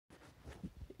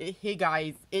Hey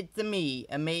guys, it's me,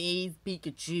 Amaze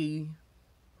Pikachu.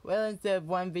 Well, instead of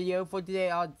one video for today,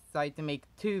 I'll decide to make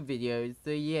two videos, so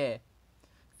yeah.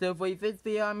 So for this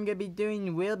video I'm gonna be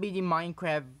doing will be the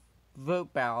Minecraft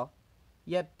vote battle.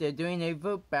 Yep, they're doing a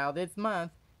vote battle this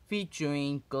month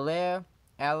featuring Glare,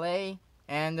 Allay,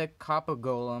 and the Copper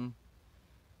Golem.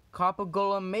 Copper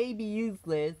Golem may be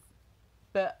useless,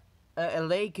 but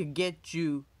Allay could get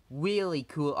you really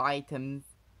cool items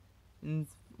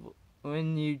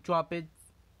when you drop it.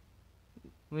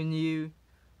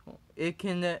 It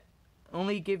can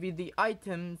only give you the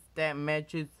items that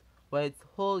matches what it's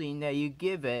holding that you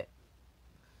give it.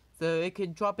 So it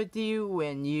can drop it to you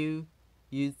when you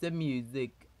use the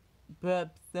music.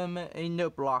 Perhaps a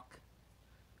note block.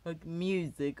 Like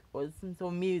music or some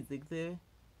sort of music there.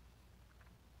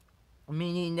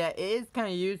 Meaning that it is kind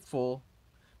of useful.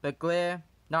 But Glare,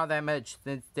 not that much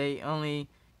since they only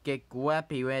get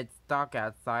guappy when it's dark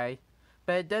outside.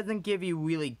 But it doesn't give you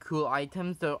really cool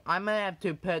items, so I'm gonna have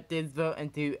to put this vote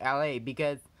into LA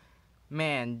because,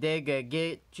 man, they're gonna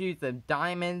get you some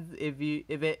diamonds if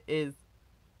it is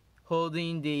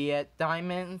holding the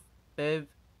diamonds. But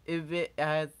if it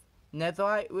has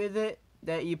netherite with it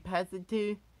that you pass it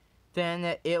to,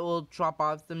 then it will drop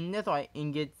off some netherite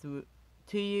ingots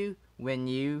to you when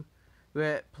you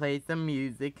play some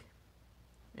music.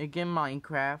 Again,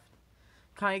 Minecraft.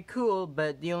 Kinda cool,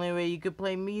 but the only way you could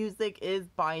play music is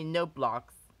by note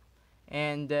blocks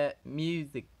and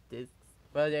music discs.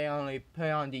 But they only put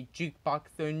on the jukebox,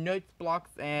 so notes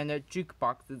blocks and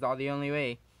jukeboxes are the only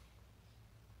way.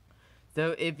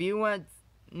 So if you want,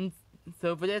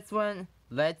 so for this one,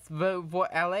 let's vote for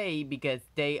LA because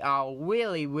they are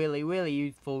really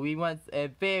useful. We want a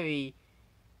very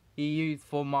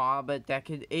useful mob that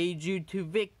could aid you to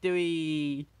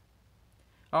victory.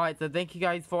 Alright, so thank you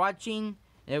guys for watching.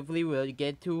 Hopefully we'll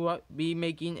get to be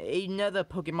making another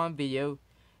Pokemon video.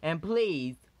 And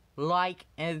please, like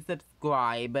and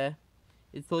subscribe.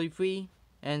 It's totally free.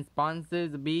 And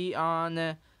sponsors will be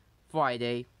on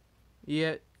Friday.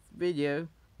 Yeah, video,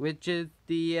 which is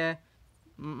the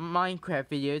Minecraft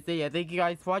video. So yeah, thank you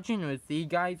guys for watching. We'll see you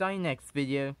guys on the next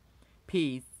video.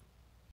 Peace.